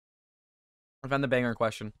I found the banger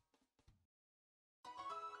question.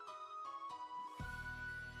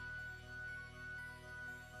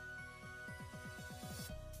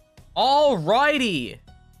 Alrighty.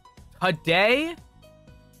 Today,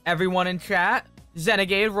 everyone in chat,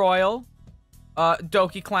 Zenegade Royal,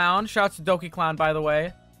 Doki Clown. Shouts to Doki Clown, by the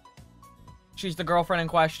way. She's the girlfriend in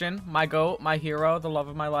question. My goat, my hero, the love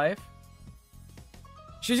of my life.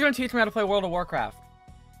 She's gonna teach me how to play World of Warcraft.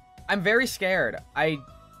 I'm very scared. I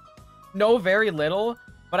know very little,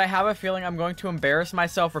 but I have a feeling I'm going to embarrass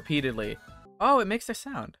myself repeatedly. Oh, it makes a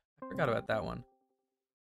sound. I forgot about that one.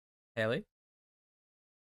 Hailey?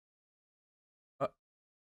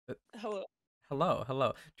 Hello. Hello. Do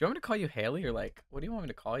you want me to call you Hailey or like, what do you want me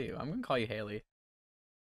to call you? I'm gonna call you Hailey.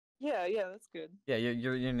 Yeah, that's good. Yeah,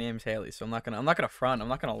 your name's Hailey, so I'm not gonna front. I'm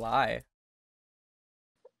not gonna lie.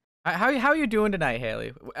 How are you doing tonight,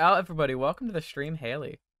 Hailey? Everybody, welcome to the stream,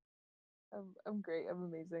 Hailey. I'm great. I'm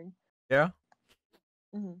amazing. Yeah.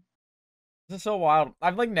 hmm This is so wild.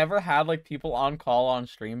 I've like never had like people on call on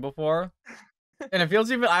stream before, and it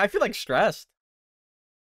feels even. I feel like stressed.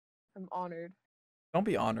 I'm honored. Don't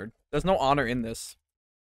be honored. There's no honor in this.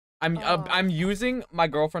 I'm using my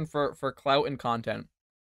girlfriend for clout and content.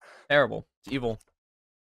 Terrible. It's evil.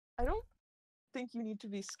 I don't think you need to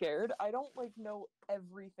be scared. I don't like know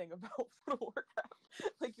everything about World of Warcraft.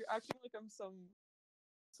 Like you're acting like I'm some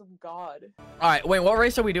god. All right, wait. What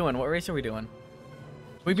race are we doing?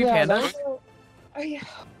 We be pandas? Oh yeah.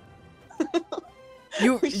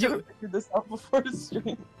 You We should have figured this out before the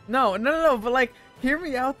stream. No. But like, hear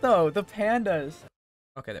me out though. The pandas.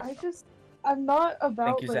 Okay, there. I'm not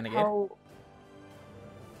about Thank you, like Renegade. how.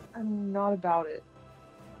 I'm not about it.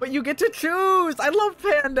 But you get to choose. I love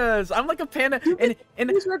pandas. I'm like a panda.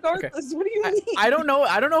 Choose regardless. Okay. What do you mean? I don't know.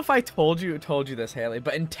 I don't know if I told you this, Hailey.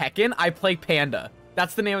 But in Tekken, I play Panda.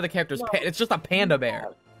 That's the name of the character. No. It's just a panda bear.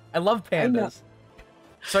 I love pandas.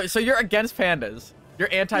 So you're against pandas.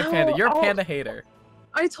 You're anti-panda. No, You're a panda hater.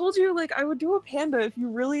 I told you like I would do a panda if you're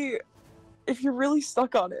really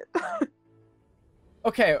stuck on it.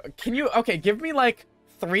 Okay, give me like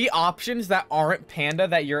 3 options that aren't panda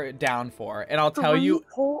that you're down for, and I'll tell you. 3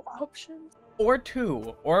 whole options? Or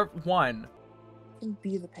 2, or 1. Can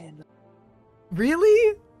be the panda.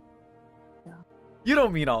 Really? Yeah. You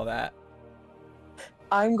don't mean all that.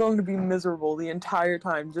 I'm going to be miserable the entire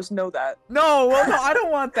time. Just know that. No, well, no, I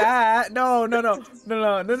don't want that. No.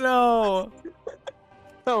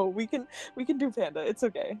 No, we can do panda. It's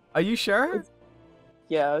okay. Are you sure?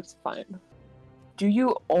 Yeah, it's fine. Do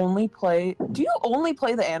you only play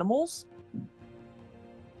the animals?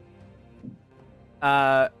 No,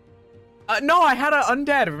 I had an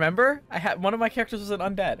undead, remember? One of my characters was an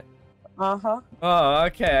undead. Uh-huh. Oh,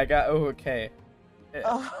 okay, okay.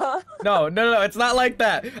 Uh-huh. No, it's not like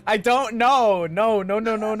that. I don't know. No,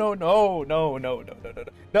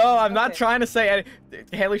 I'm not trying to say any...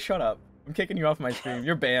 Hailey, shut up. I'm kicking you off my stream.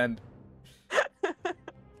 You're banned.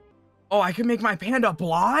 Oh, I can make my panda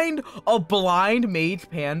blind? A blind mage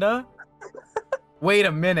panda? Wait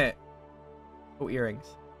a minute. Oh,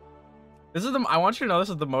 earrings. I want you to know this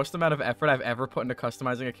is the most amount of effort I've ever put into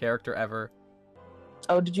customizing a character ever.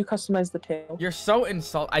 Oh, did you customize the tail? You're so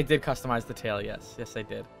I did customize the tail, yes. Yes, I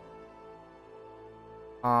did.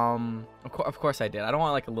 Of course I did. I don't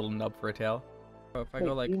want like a little nub for a tail. So if I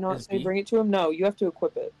go like, do you not say bring it to him? No, you have to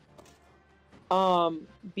equip it.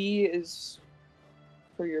 B is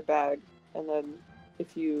for your bag, and then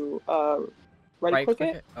if you right click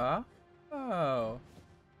it. Oh,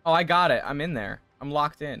 I got it. I'm in there. I'm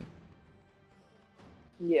locked in.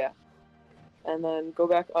 Yeah, and then go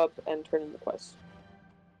back up and turn in the quest.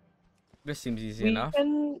 This seems easy enough.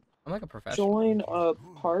 Can I'm like a professional. join a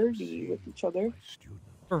party with each other.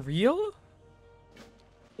 For real?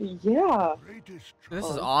 Yeah. This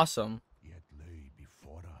is awesome.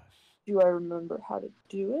 Do I remember how to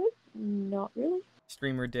do it? Not really.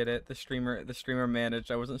 Streamer did it. The streamer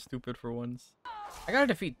managed. I wasn't stupid for once. I gotta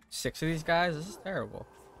defeat 6 of these guys. This is terrible.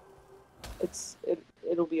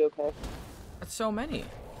 It'll be okay. That's so many.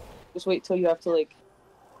 Just wait till you have to like.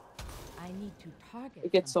 I need to target.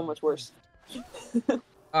 It gets so much worse.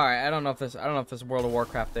 All right, I don't know if this World of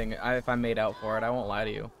Warcraft thing. If I'm made out for it, I won't lie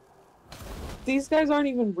to you. These guys aren't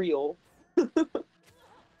even real. I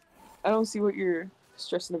don't see what you're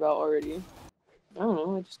stressing about already. I don't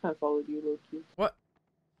know. I just kind of followed you, low-key. What?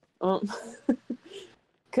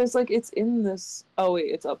 Cause like it's in this. Oh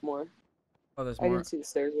wait, it's up more. Oh, there's I more. didn't see the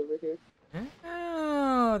stairs over here.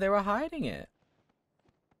 Oh, they were hiding it.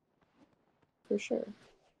 For sure.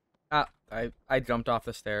 Ah, I jumped off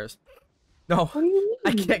the stairs. No, What do you mean?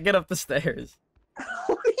 I can't get up the stairs.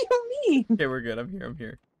 What do you mean? Okay, we're good. I'm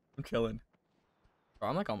here. I'm chilling. Bro,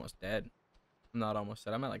 I'm like almost dead. I'm not almost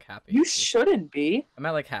dead. I'm at like half HP. You shouldn't be. I'm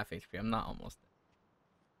at like half HP. I'm not almost dead.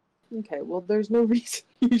 Okay, well, there's no reason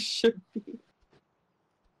you should be.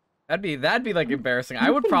 That'd be like embarrassing.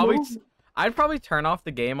 I'd probably turn off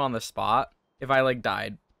the game on the spot if I like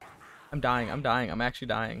died. I'm dying. I'm actually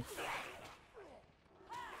dying.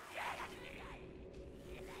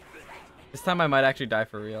 This time I might actually die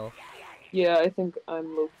for real. Yeah, I think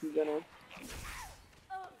I'm low-key gonna...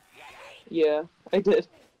 Yeah, I did.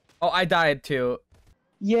 Oh, I died too.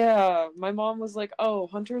 Yeah, my mom was like, oh,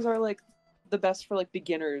 hunters are like the best for like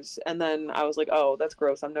beginners. And then I was like, oh, that's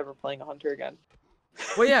gross. I'm never playing a hunter again.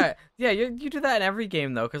 Well, yeah, you do that in every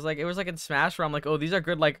game though, because like it was like in Smash where I'm like, oh, these are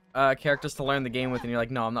good like characters to learn the game with, and you're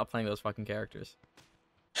like, no, I'm not playing those fucking characters.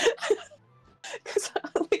 Cause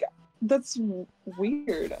like that's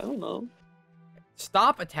weird. I don't know.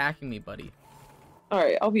 Stop attacking me, buddy. All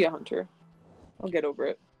right, I'll be a hunter. I'll get over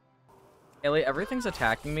it. Hailey, everything's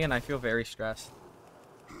attacking me, and I feel very stressed.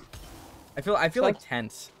 I feel like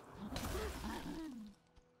tense.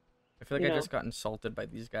 I feel like I just got insulted by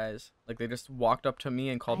these guys. Like they just walked up to me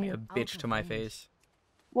and called me a bitch to my face.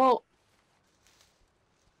 Well,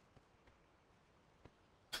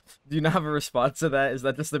 do you not have a response to that? Is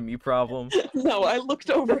that just a me problem? no, I looked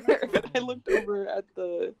over. I looked over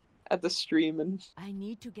at the stream and I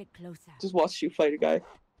need to get closer. just watched you fight a guy.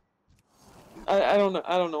 I don't know.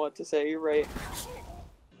 I don't know what to say. You're right.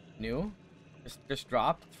 New? Just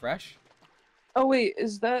dropped? Fresh? Oh wait,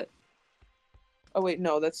 is that? Oh wait,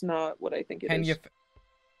 no, that's not what I think it Can is. you?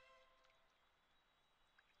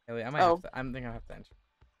 Hailey, I might have to. I'm thinking I have to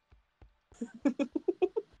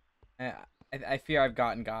enter. I fear I've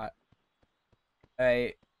got.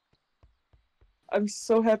 I'm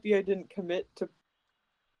so happy I didn't commit to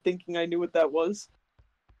thinking I knew what that was.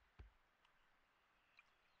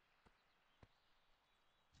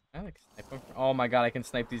 I like snipe them. Oh my god, I can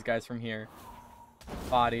snipe these guys from here.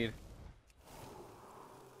 Bodied.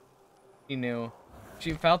 She knew.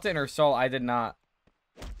 She felt it in her soul. I did not.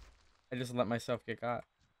 I just let myself get got.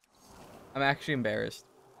 I'm actually embarrassed.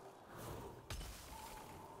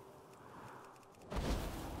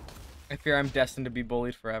 I fear I'm destined to be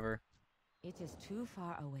bullied forever. It is too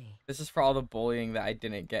far away. This is for all the bullying that I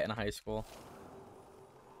didn't get in high school.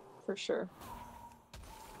 For sure.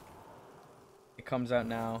 It comes out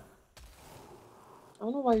now. I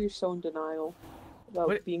don't know why you're so in denial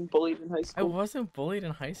about being bullied in high I school. wasn't bullied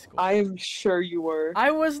in high school. I am sure you were. I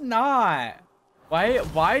was not.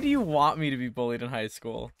 Why do you want me to be bullied in high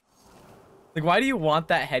school? Like, why do you want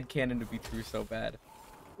that headcanon to be true so bad?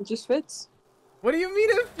 It just fits. What do you mean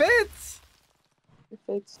it fits? It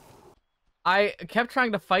fits. I kept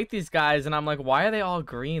trying to fight these guys, and I'm like, why are they all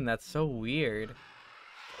green? That's so weird.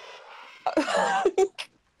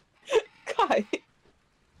 Kai.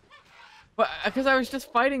 But because I was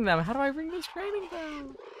just fighting them. How do I bring this training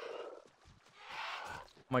down?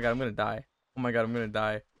 Oh my god, I'm gonna die. Oh my god, I'm gonna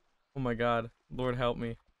die. Oh my god, Lord help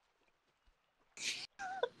me.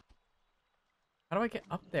 How do I get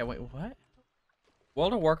up there? Wait, what?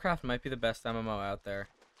 World of Warcraft might be the best MMO out there.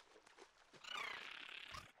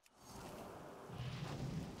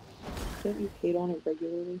 Don't you hate on it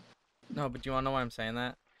regularly? No, but do you wanna know why I'm saying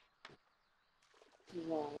that?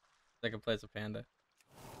 Wow. I can play as a panda.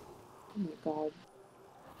 Oh my god.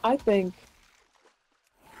 I think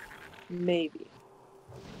maybe.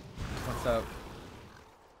 What's up?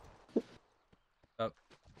 What's up?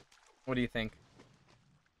 What do you think?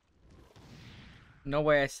 No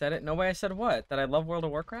way I said it. No way I said what? That I love World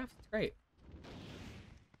of Warcraft? It's great.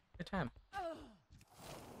 Good time.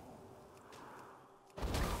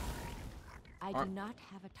 I do not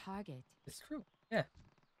have a target. It's true. Yeah.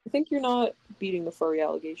 I think you're not beating the furry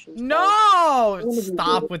allegations. Kai. No! I'm gonna be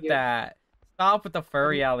Stop real with you. that. Stop with the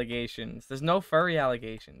furry allegations. There's no furry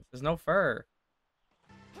allegations. There's no fur.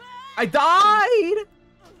 I died!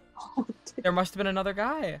 There must have been another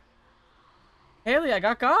guy. Hailey, I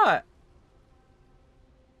got.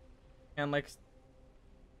 And like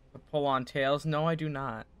pull on tails. No, I do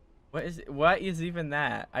not. What is even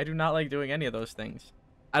that? I do not like doing any of those things.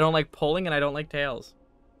 I don't like pulling and I don't like tails.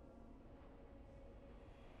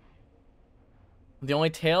 The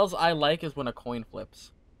only tails I like is when a coin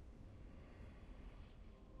flips.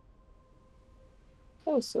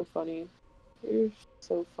 That was so funny. You're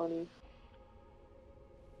so funny.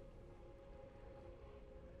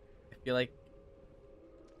 I feel like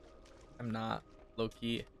I'm not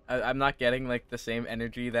low-key. I'm not getting like the same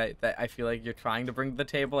energy that I feel like you're trying to bring to the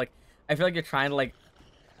table. Like I feel like you're trying to like,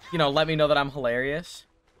 you know, let me know that I'm hilarious.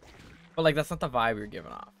 But like that's not the vibe you're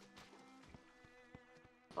giving off.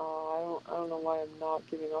 I don't know why I'm not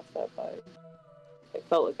giving off that vibe. I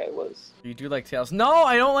felt like I was. You do like tails. No,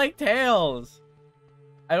 I don't like tails.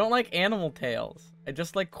 I don't like animal tails. I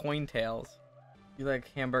just like coin tails. You like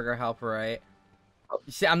hamburger helper, right?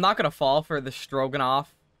 You see, I'm not gonna fall for the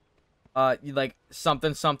stroganoff. You like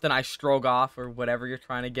something I strogoff or whatever you're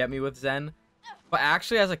trying to get me with Zen. But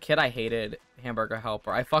actually, as a kid, I hated hamburger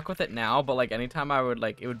helper. I fuck with it now, but like anytime I would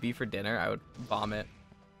like it would be for dinner, I would vomit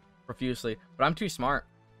profusely. But I'm too smart.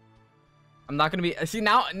 I'm not gonna be. See,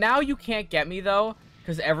 now you can't get me though,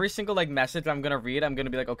 because every single like message I'm gonna read, I'm gonna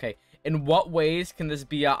be like, okay, in what ways can this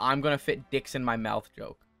be a I'm gonna fit dicks in my mouth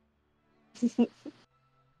joke?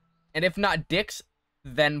 And if not dicks,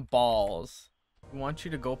 then balls. I want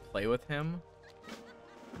you to go play with him.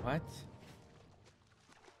 What?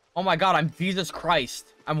 Oh my god, I'm Jesus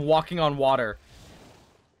Christ. I'm walking on water.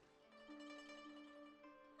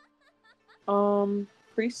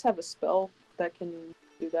 Priests have a spell that can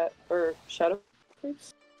do that, or shadow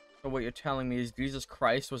priests. So what you're telling me is Jesus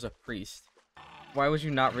Christ was a priest. Why would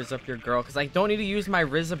you not riz up your girl? Because I don't need to use my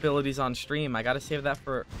riz abilities on stream. I gotta save that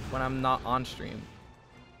for when I'm not on stream.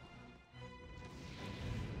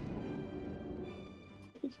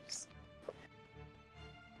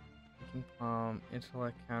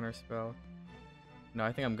 Intellect counterspell. No,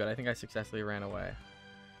 I think I'm good. I think I successfully ran away.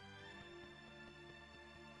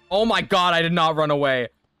 Oh my god, I did not run away.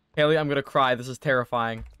 Hailey, I'm gonna cry. This is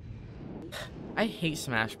terrifying. I hate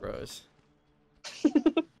Smash Bros.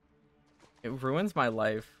 It ruins my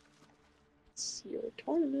life. It's your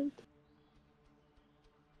tournament.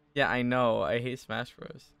 Yeah, I know. I hate Smash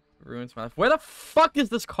Bros. It ruins my life. Where the fuck is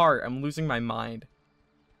this cart? I'm losing my mind.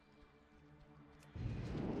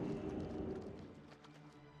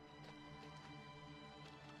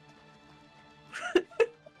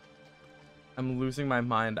 I'm losing my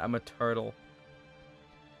mind. I'm a turtle.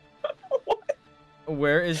 What?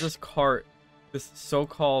 Where is this cart? This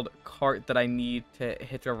so-called cart that I need to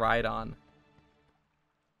hitch a ride on.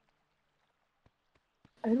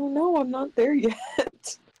 I don't know. I'm not there yet.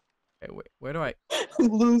 Okay, wait. Where do I... I'm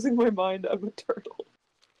losing my mind. I'm a turtle.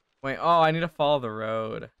 Wait. Oh, I need to follow the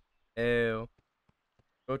road. Ew.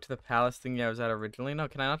 Go to the palace thing I was at originally. No,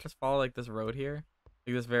 can I not just follow like this road here?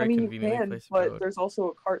 Like this very conveniently you can, placed but road. there's also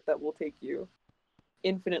a cart that will take you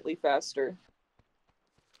infinitely faster.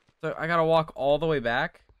 So I gotta walk all the way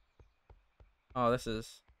back? Oh, this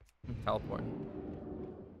is... I'm teleporting.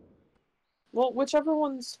 Well, whichever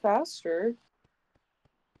one's faster.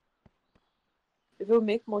 If it would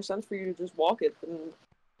make more sense for you to just walk it, then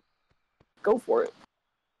go for it.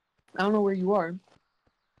 I don't know where you are.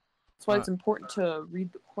 That's why it's important to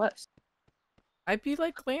read the quest. I'd be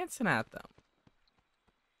like glancing at them.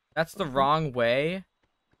 That's the wrong way.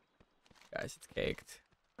 Guys, it's caked.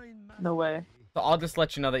 No way. So I'll just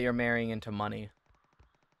let you know that you're marrying into money.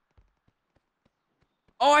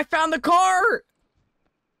 Oh, I found the cart!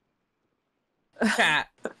 Chat.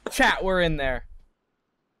 Chat, we're in there.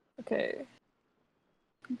 Okay.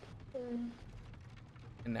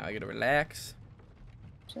 And now I gotta relax.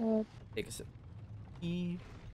 Chat. Take a sip.